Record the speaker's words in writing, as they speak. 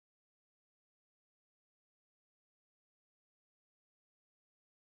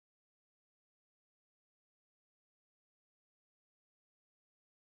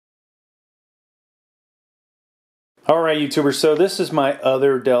Alright YouTubers, so this is my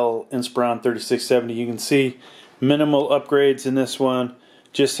other Dell Inspiron 3670. You can see minimal upgrades in this one.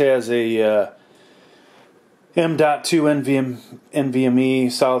 Just has a M.2 NVMe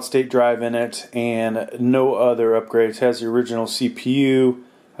solid state drive in it and no other upgrades. Has the original CPU,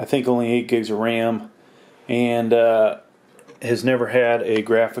 I think only 8 gigs of RAM, and has never had a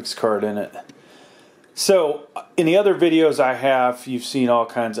graphics card in it. So in the other videos I have, you've seen all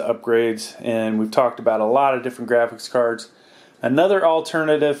kinds of upgrades, and we've talked about a lot of different graphics cards. Another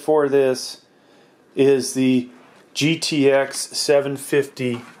alternative for this is the GTX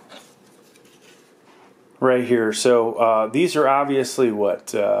 750 right here. So these are obviously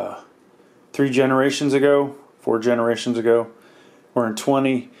what, 3 generations ago, 4 generations ago. We're in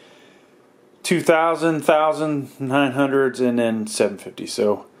 2000, 900s, and then 750.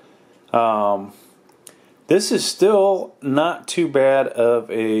 So this is still not too bad of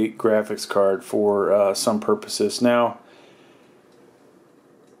a graphics card for some purposes. Now,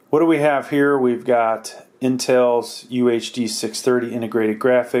 what do we have here? We've got Intel's UHD 630 integrated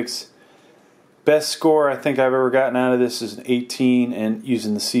graphics. Best score I think I've ever gotten out of this is an 18, and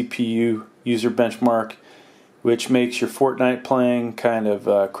using the CPU user benchmark, which makes your Fortnite playing kind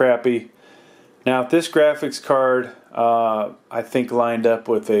of crappy. Now, if this graphics card I think lined up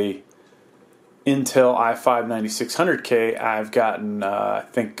with a Intel i5 9600K, I've gotten I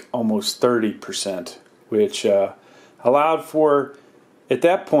think almost 30%, which allowed for, at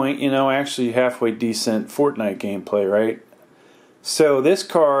that point, you know, actually halfway decent Fortnite gameplay, right? So this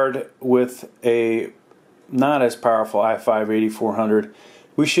card with a not as powerful i5 8400,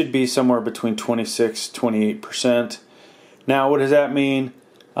 we should be somewhere between 26-28%. Now, what does that mean?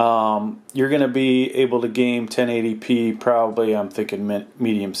 You're going to be able to game 1080p, probably, I'm thinking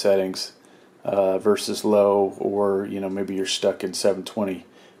medium settings versus low, or, you know, maybe you're stuck in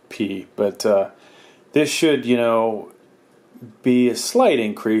 720p. But this should, you know, be a slight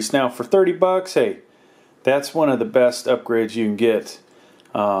increase. Now, for 30 bucks, hey, that's one of the best upgrades you can get.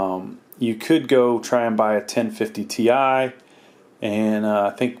 You could go try and buy a 1050 Ti, and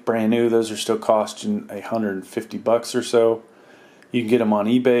I think brand new, those are still costing $150 or so. You can get them on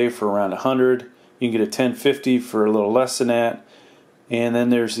eBay for around $100. You can get a 1050 for a little less than that. And then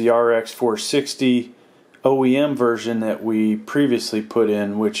there's the RX 460 OEM version that we previously put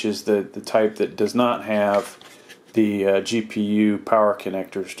in, which is the type that does not have the GPU power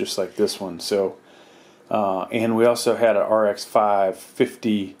connectors, just like this one. So, and we also had an RX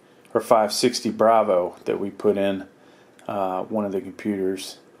 550 or 560 Bravo that we put in one of the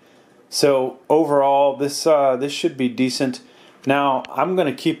computers. So overall, this should be decent. Now, I'm going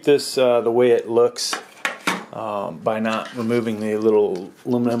to keep this the way it looks by not removing the little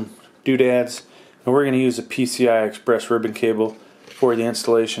aluminum doodads. And we're going to use a PCI Express ribbon cable for the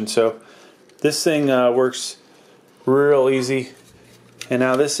installation. So this thing works real easy. And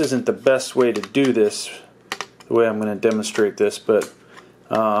now this isn't the best way to do this, the way I'm going to demonstrate this, but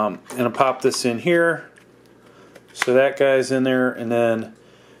I'm going to pop this in here. So that guy's in there, and then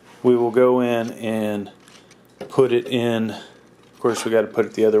we will go in and put it in. Of course, we got to put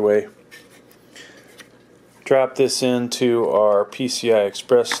it the other way. Drop this into our PCI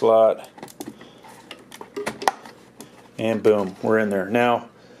Express slot, and boom, we're in there. Now,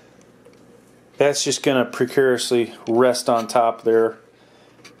 that's just going to precariously rest on top there.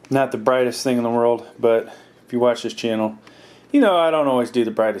 Not the brightest thing in the world, but if you watch this channel, you know I don't always do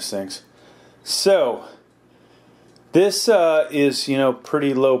the brightest things. So, this is, you know,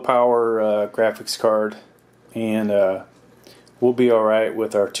 pretty low power graphics card, and we'll be alright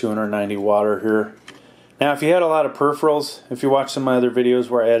with our 290 watt here. Now, if you had a lot of peripherals, if you watch some of my other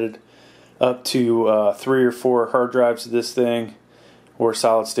videos where I added up to 3 or 4 hard drives to this thing, or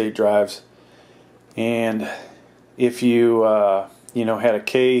solid state drives, and if you you know, had a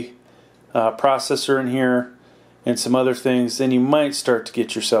K processor in here and some other things, then you might start to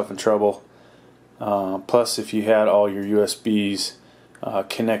get yourself in trouble. Plus, if you had all your USBs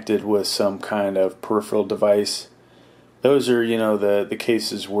connected with some kind of peripheral device, those are, you know, the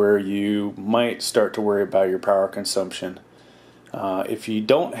cases where you might start to worry about your power consumption. If you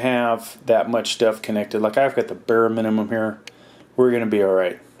don't have that much stuff connected, like I've got the bare minimum here, we're going to be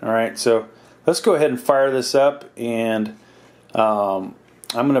alright. Alright, so let's go ahead and fire this up, and I'm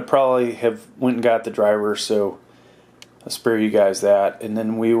going to probably have went and got the driver, so I'll spare you guys that, and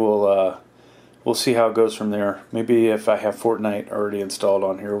then we will we'll see how it goes from there. Maybe if I have Fortnite already installed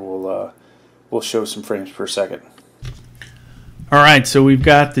on here, we'll show some frames per second. Alright, so we've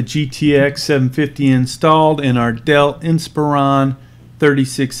got the GTX 750 installed in our Dell Inspiron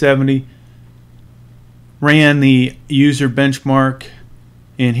 3670. Ran the user benchmark,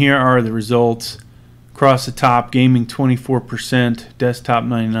 and here are the results. Of Across the top, gaming 24%, desktop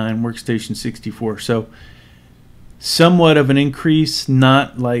 99%, workstation 64%. So somewhat of an increase,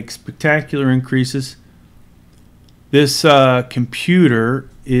 not like spectacular increases. This computer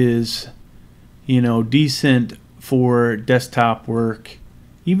is, decent for desktop work.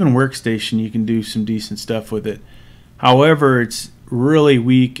 Even workstation, you can do some decent stuff with it. However, it's really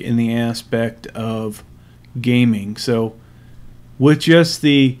weak in the aspect of gaming. So with just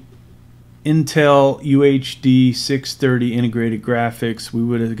the Intel UHD 630 integrated graphics, we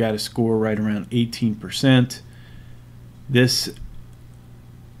would have got a score right around 18%. This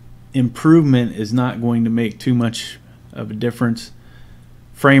improvement is not going to make too much of a difference.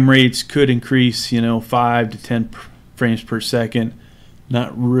 Frame rates could increase, 5 to 10 frames per second.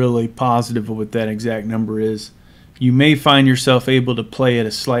 Not really positive of what that exact number is. You may find yourself able to play at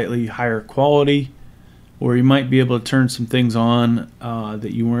a slightly higher quality, or you might be able to turn some things on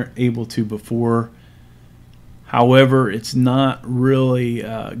that you weren't able to before. However, it's not really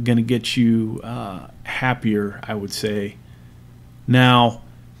going to get you happier, I would say. Now,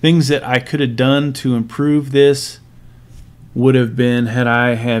 things that I could have done to improve this would have been, had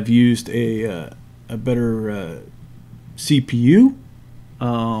I have used a better CPU,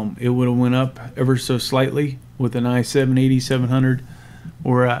 it would have went up ever so slightly with an i7-8700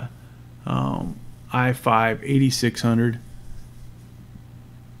 or a i5-8600.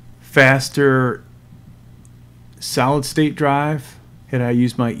 Faster solid state drive, had I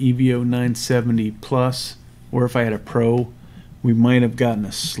used my EVO 970 Plus, or if I had a Pro, we might have gotten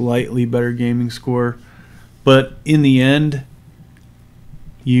a slightly better gaming score. But in the end,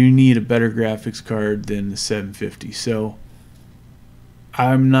 you need a better graphics card than the 750. So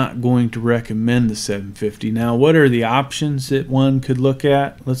I'm not going to recommend the 750. Now, what are the options that one could look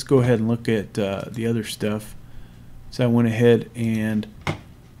at? Let's go ahead and look at the other stuff. So I went ahead and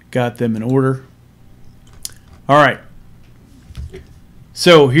got them in order. All right.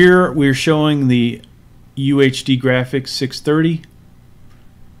 So here we're showing the UHD graphics 630.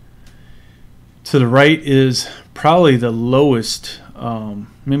 To the right is probably the lowest,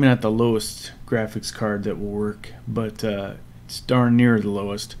 maybe not the lowest graphics card that will work, but it's darn near the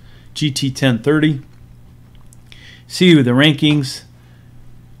lowest. GT 1030. See the rankings,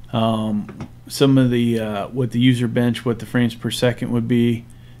 some of the what the user bench, what the frames per second would be.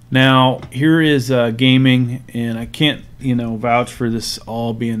 Now here is gaming, and I can't vouch for this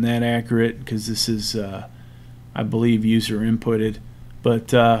all being that accurate because this is I believe user inputted, but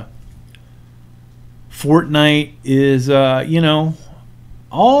Fortnite is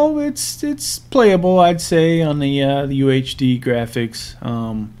it's playable, I'd say, on the UHD graphics.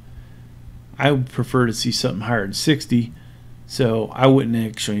 I would prefer to see something higher than 60, so I wouldn't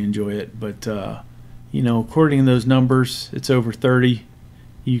actually enjoy it, but according to those numbers, it's over 30.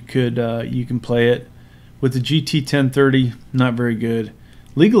 You can play it. With the GT 1030, not very good.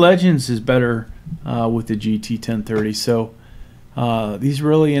 League of Legends is better with the GT 1030, so these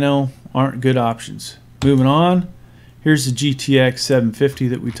really aren't good options. Moving on, here's the GTX 750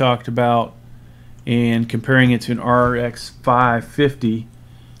 that we talked about, and comparing it to an RX 550.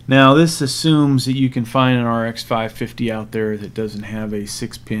 Now this assumes that you can find an RX 550 out there that doesn't have a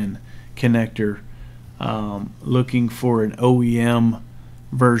 6-pin connector. Looking for an OEM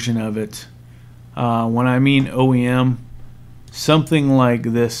version of it. When I mean OEM, something like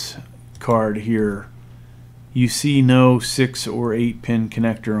this card here. You see no 6 or 8-pin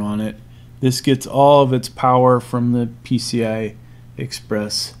connector on it. This gets all of its power from the PCI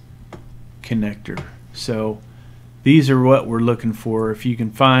Express connector. So these are what we're looking for. If you can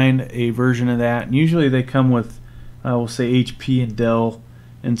find a version of that, and usually they come with, we'll say HP and Dell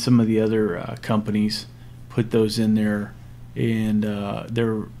and some of the other companies put those in there, and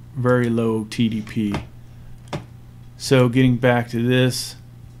they're very low TDP. So getting back to this,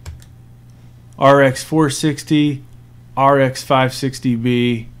 RX 460, RX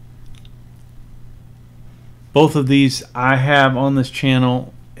 560B. Both of these I have on this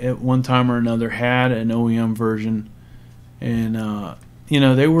channel at one time or another had an OEM version, and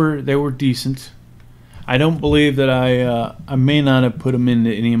they were decent. I don't believe that I may not have put them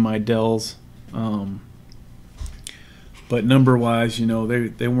into any of my Dells, but number wise,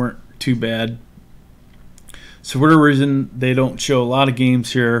 they weren't too bad. So for whatever reason, they don't show a lot of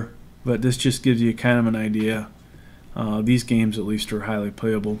games here, but this just gives you kind of an idea. These games at least are highly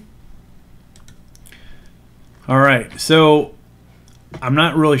playable. Alright, so I'm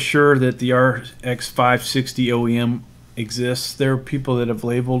not really sure that the RX 560 OEM exists. There are people that have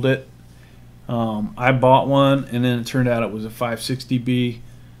labeled it. I bought one, and then it turned out it was a 560B.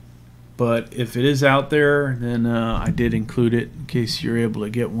 But if it is out there, then I did include it in case you're able to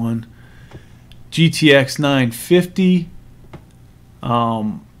get one. GTX 950.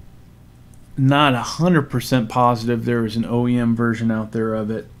 Not 100% positive there is an OEM version out there of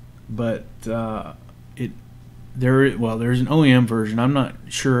it, but there's an OEM version. I'm not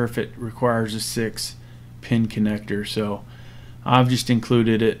sure if it requires a 6-pin connector, so I've just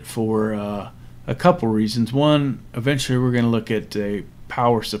included it for a couple reasons. One, eventually we're going to look at a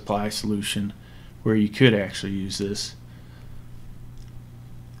power supply solution where you could actually use this.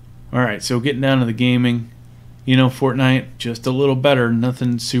 Alright, so getting down to the gaming. You know, Fortnite, just a little better,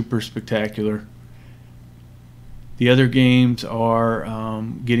 nothing super spectacular. The other games are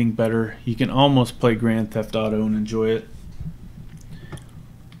getting better. You can almost play Grand Theft Auto and enjoy it.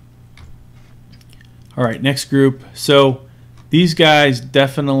 Alright, next group. So these guys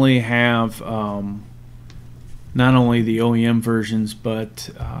definitely have not only the OEM versions,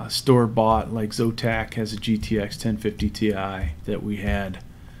 but store-bought, like Zotac has a GTX 1050 Ti that we had.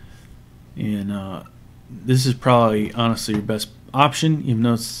 And this is probably honestly your best option, even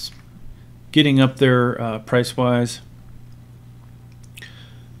though it's getting up there price-wise.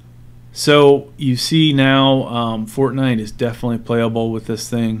 So you see now Fortnite is definitely playable with this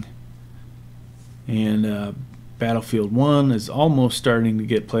thing, and Battlefield 1 is almost starting to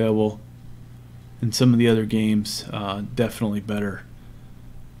get playable, and some of the other games definitely better.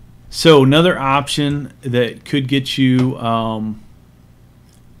 So another option that could get you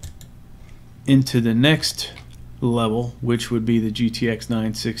into the next level, which would be the GTX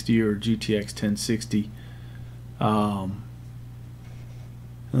 960 or GTX 1060. Let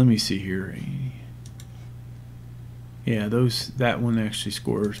me see here. Yeah, that one actually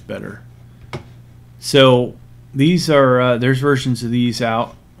scores better. So these are there's versions of these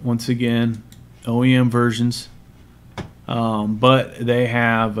out. Once again, OEM versions, but they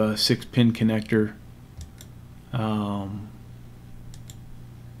have a 6-pin connector.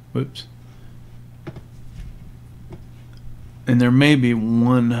 Whoops. And there may be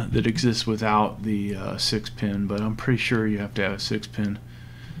one that exists without the 6-pin, but I'm pretty sure you have to have a 6-pin.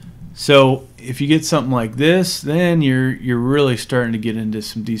 So if you get something like this, then you're really starting to get into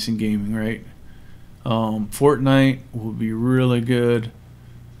some decent gaming, right? Fortnite will be really good.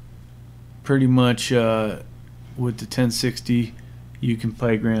 Pretty much with the 1060, you can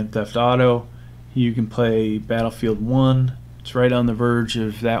play Grand Theft Auto. You can play Battlefield 1. It's right on the verge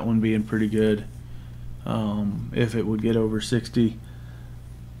of that one being pretty good. If it would get over 60.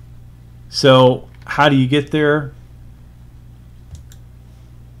 So how do you get there?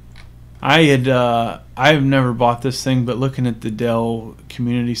 I've never bought this thing, but looking at the Dell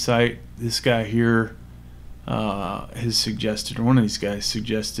community site, this guy here has suggested, or one of these guys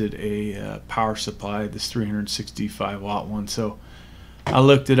suggested, a power supply, this 365 watt one. So I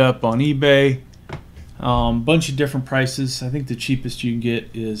looked it up on eBay. Bunch of different prices. I think the cheapest you can get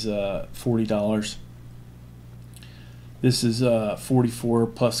is $40. This is 44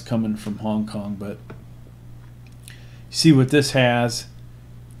 plus coming from Hong Kong, but see what this has.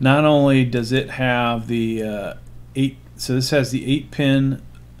 Not only does it have the 8, so this has the 8-pin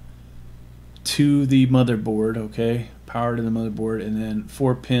to the motherboard, okay, power to the motherboard, and then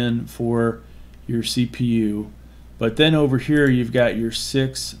 4-pin for your CPU. But then over here you've got your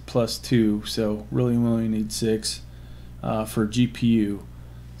 6 plus 2, so really we only need 6 for GPU,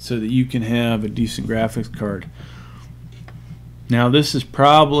 so that you can have a decent graphics card. Now this is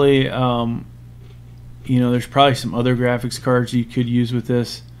probably, there's probably some other graphics cards you could use with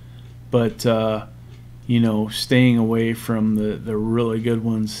this, but staying away from the really good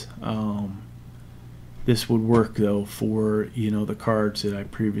ones. This would work though for the cards that I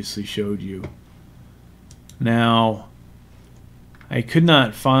previously showed you. Now I could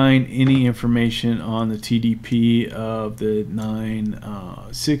not find any information on the TDP of the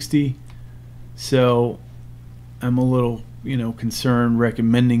 960, so I'm a little concerned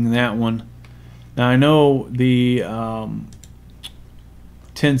recommending that one. Now I know the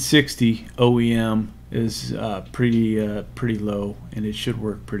 1060 OEM is pretty low, and it should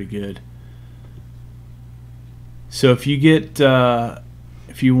work pretty good. So if you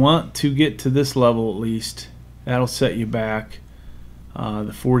want to get to this level at least, that'll set you back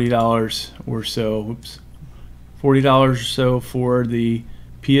the $40 or so. Oops, $40 or so for the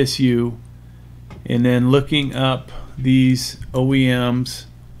PSU, and then looking up these OEMs,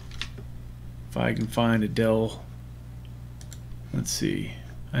 if I can find a Dell, let's see,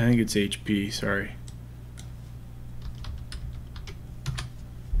 I think it's HP, sorry.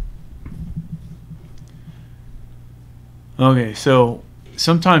 Okay, so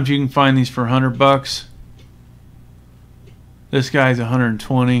sometimes you can find these for $100. This guy's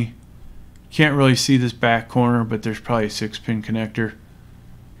 120. Can't really see this back corner, but there's probably a 6-pin connector.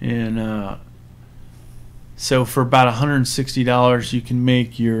 And So for about $160, you can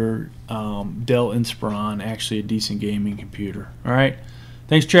make your Dell Inspiron actually a decent gaming computer. All right.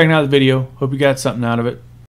 Thanks for checking out the video. Hope you got something out of it.